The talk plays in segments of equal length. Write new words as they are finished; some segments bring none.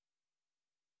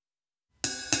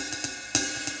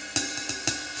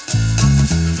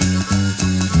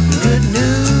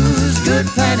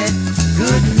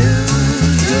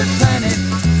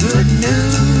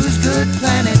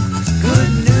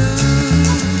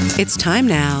It's time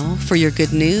now for your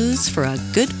good news for a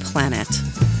good planet.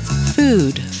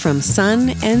 Food from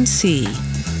sun and sea.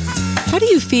 How do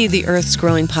you feed the Earth's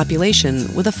growing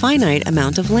population with a finite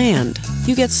amount of land?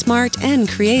 You get smart and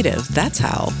creative, that's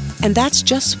how. And that's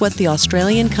just what the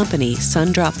Australian company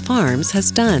Sundrop Farms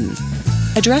has done.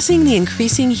 Addressing the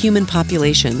increasing human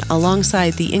population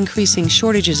alongside the increasing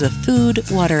shortages of food,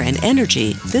 water, and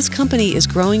energy, this company is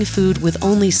growing food with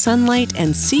only sunlight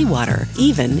and seawater,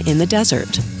 even in the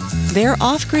desert. Their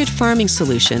off-grid farming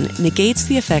solution negates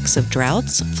the effects of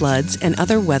droughts, floods, and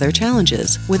other weather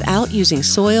challenges without using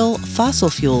soil, fossil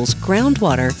fuels,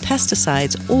 groundwater,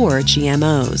 pesticides, or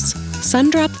GMOs.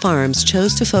 Sundrop Farms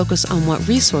chose to focus on what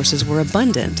resources were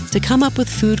abundant to come up with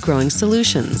food-growing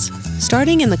solutions.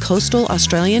 Starting in the coastal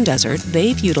Australian desert,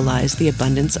 they've utilized the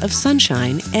abundance of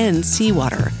sunshine and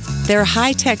seawater. Their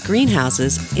high-tech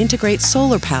greenhouses integrate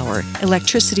solar power,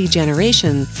 electricity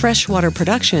generation, freshwater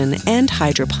production, and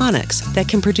hydroponics that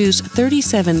can produce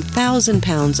 37,000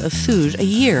 pounds of food a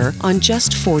year on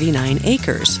just 49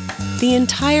 acres. The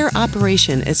entire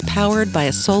operation is powered by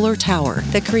a solar tower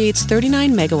that creates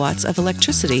 39 megawatts of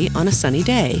electricity on a sunny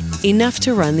day, enough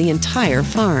to run the entire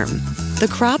farm. The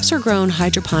crops are grown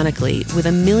hydroponically with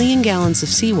 1 million gallons of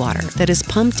seawater that is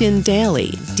pumped in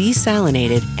daily,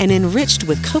 desalinated, and enriched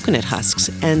with coconut husks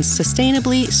and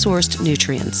sustainably sourced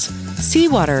nutrients.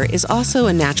 Seawater is also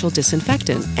a natural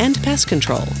disinfectant and pest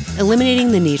control,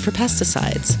 eliminating the need for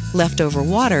pesticides. Leftover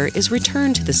water is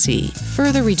returned to the sea,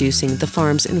 further reducing the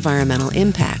farm's environmental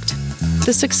impact.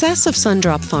 The success of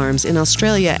Sundrop Farms in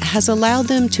Australia has allowed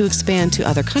them to expand to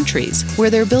other countries,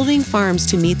 where they're building farms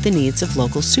to meet the needs of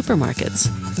local supermarkets.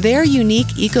 Their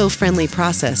unique eco-friendly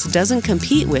process doesn't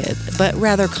compete with, but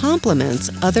rather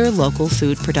complements, other local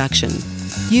food production.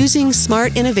 Using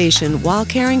smart innovation while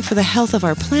caring for the health of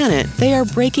our planet, they are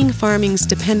breaking farming's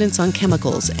dependence on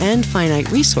chemicals and finite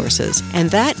resources,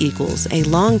 and that equals a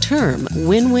long-term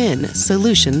win-win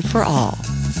solution for all.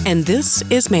 And this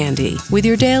is Mandy with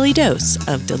your daily dose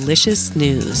of delicious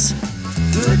news.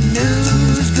 Good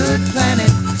news, good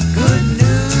planet, good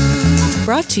news.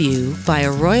 Brought to you by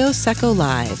Arroyo Seco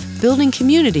Live, building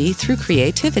community through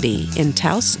creativity in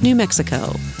Taos, New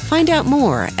Mexico. Find out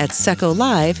more at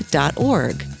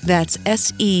secolive.org. That's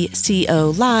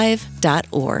SECO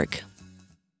Live.org.